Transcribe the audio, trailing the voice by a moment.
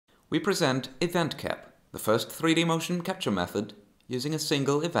we present EventCap, the first 3D motion capture method using a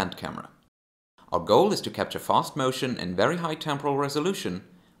single event camera. Our goal is to capture fast motion in very high temporal resolution,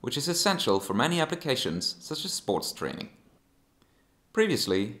 which is essential for many applications such as sports training.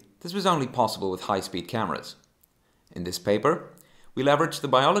 Previously, this was only possible with high-speed cameras. In this paper, we leverage the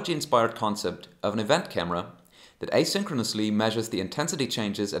biology-inspired concept of an event camera that asynchronously measures the intensity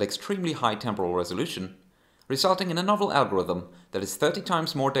changes at extremely high temporal resolution, resulting in a novel algorithm that is 30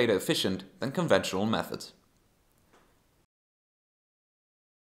 times more data efficient than conventional methods.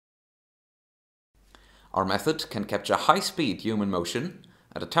 Our method can capture high-speed human motion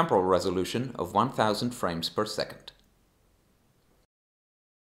at a temporal resolution of 1000 frames per second.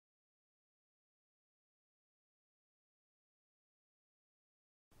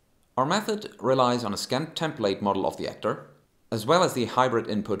 Our method relies on a scanned template model of the actor, as well as the hybrid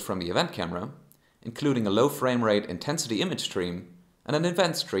input from the event camera, including a low frame rate intensity image stream and an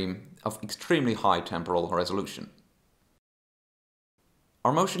event stream of extremely high temporal resolution.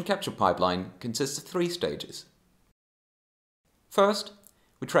 Our motion capture pipeline consists of 3 stages. First,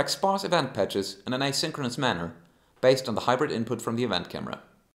 we track sparse event patches in an asynchronous manner based on the hybrid input from the event camera.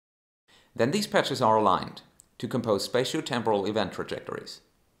 Then these patches are aligned to compose spatiotemporal event trajectories.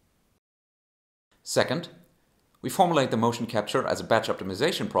 Second, we formulate the motion capture as a batch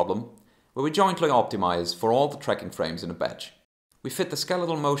optimization problem where we jointly optimize for all the tracking frames in a batch. We fit the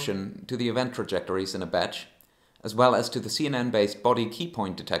skeletal motion to the event trajectories in a batch, as well as to the CNN-based body key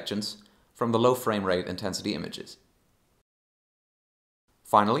point detections from the low frame rate intensity images.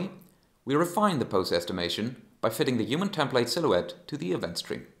 Finally, we refine the pose estimation by fitting the human template silhouette to the event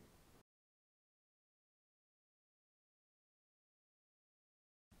stream.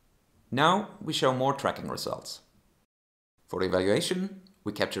 Now we show more tracking results. For evaluation,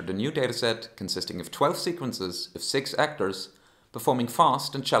 we captured a new dataset consisting of 12 sequences of 6 actors performing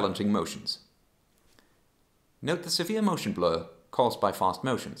fast and challenging motions. Note the severe motion blur caused by fast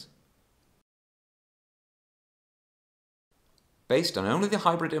motions. Based on only the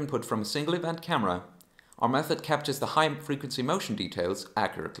hybrid input from a single event camera, our method captures the high-frequency motion details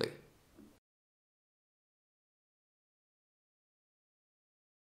accurately.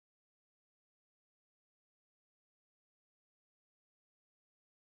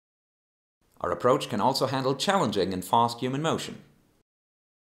 Our approach can also handle challenging and fast human motion.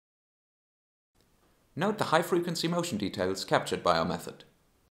 Note the high-frequency motion details captured by our method.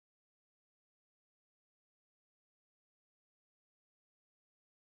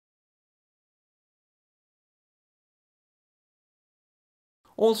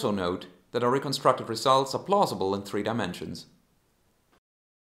 Also note that our reconstructed results are plausible in 3 dimensions.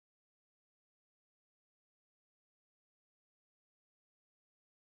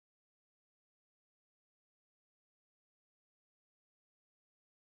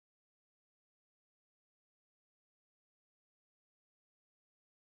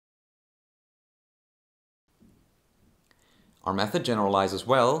 Our method generalizes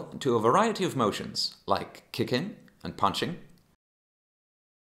well to a variety of motions, like kicking and punching,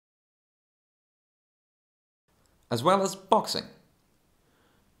 as well as boxing.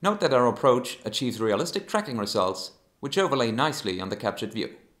 Note that our approach achieves realistic tracking results, which overlay nicely on the captured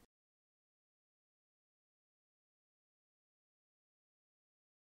view.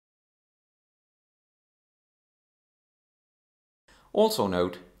 Also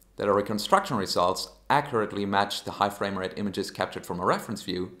note that our reconstruction results accurately match the high frame rate images captured from a reference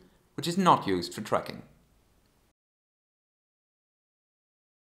view, which is not used for tracking.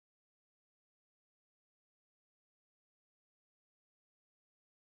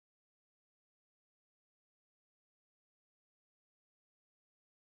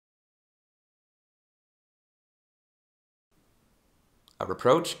 Our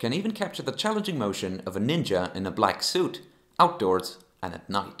approach can even capture the challenging motion of a ninja in a black suit, outdoors and at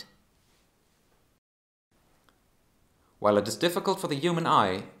night. While it is difficult for the human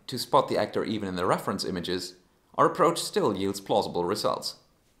eye to spot the actor even in the reference images, our approach still yields plausible results.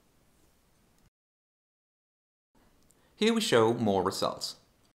 Here we show more results.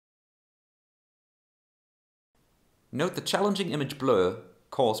 Note the challenging image blur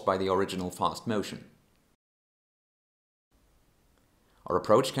caused by the original fast motion. Our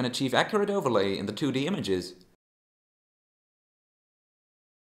approach can achieve accurate overlay in the 2D images,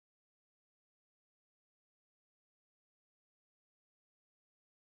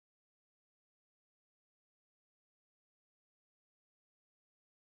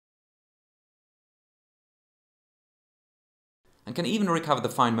 and can even recover the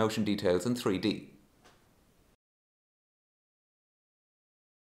fine motion details in 3D.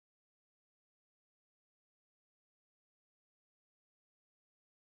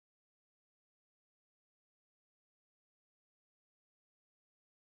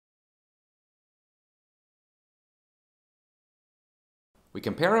 We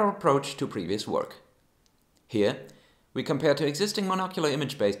compare our approach to previous work. Here, we compare to existing monocular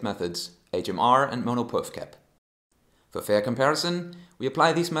image-based methods, HMR and MonoPerfCap. For fair comparison, we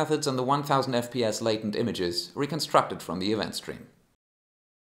apply these methods on the 1000 fps latent images reconstructed from the event stream.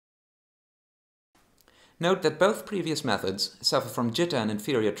 Note that both previous methods suffer from jitter and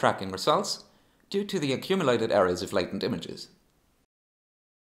inferior tracking results due to the accumulated errors of latent images.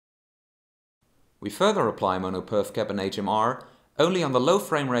 We further apply MonoPerfCap and HMR only on the low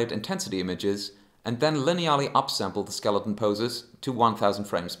frame rate intensity images and then linearly upsample the skeleton poses to 1000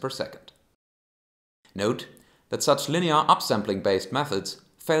 frames per second. Note that such linear upsampling based methods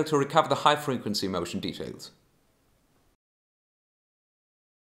fail to recover the high frequency motion details.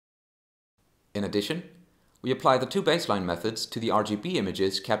 In addition, we apply the two baseline methods to the RGB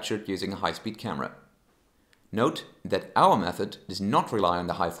images captured using a high-speed camera. Note that our method does not rely on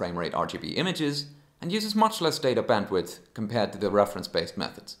the high frame rate RGB images and uses much less data bandwidth compared to the reference-based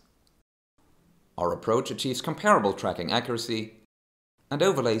methods. Our approach achieves comparable tracking accuracy and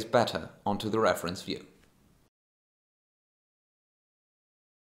overlays better onto the reference view.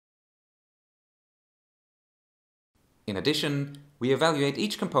 In addition, we evaluate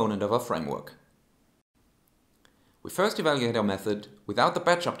each component of our framework. We first evaluate our method without the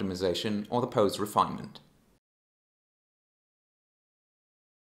batch optimization or the pose refinement.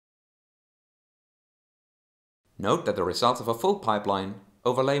 Note that the results of a full pipeline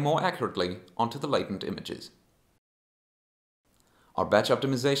overlay more accurately onto the latent images. Our batch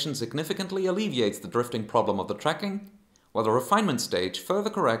optimization significantly alleviates the drifting problem of the tracking, while the refinement stage further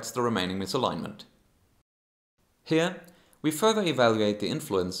corrects the remaining misalignment. Here, we further evaluate the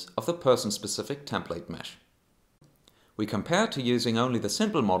influence of the person-specific template mesh. We compare to using only the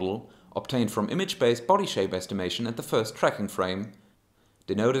simple model obtained from image-based body shape estimation at the first tracking frame,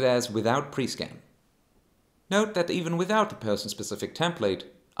 denoted as without pre-scan. Note that even without the person-specific template,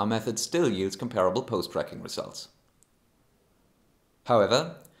 our method still yields comparable post-tracking results.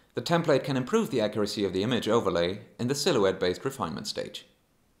 However, the template can improve the accuracy of the image overlay in the silhouette-based refinement stage.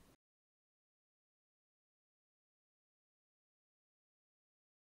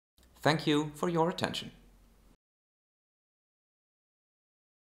 Thank you for your attention.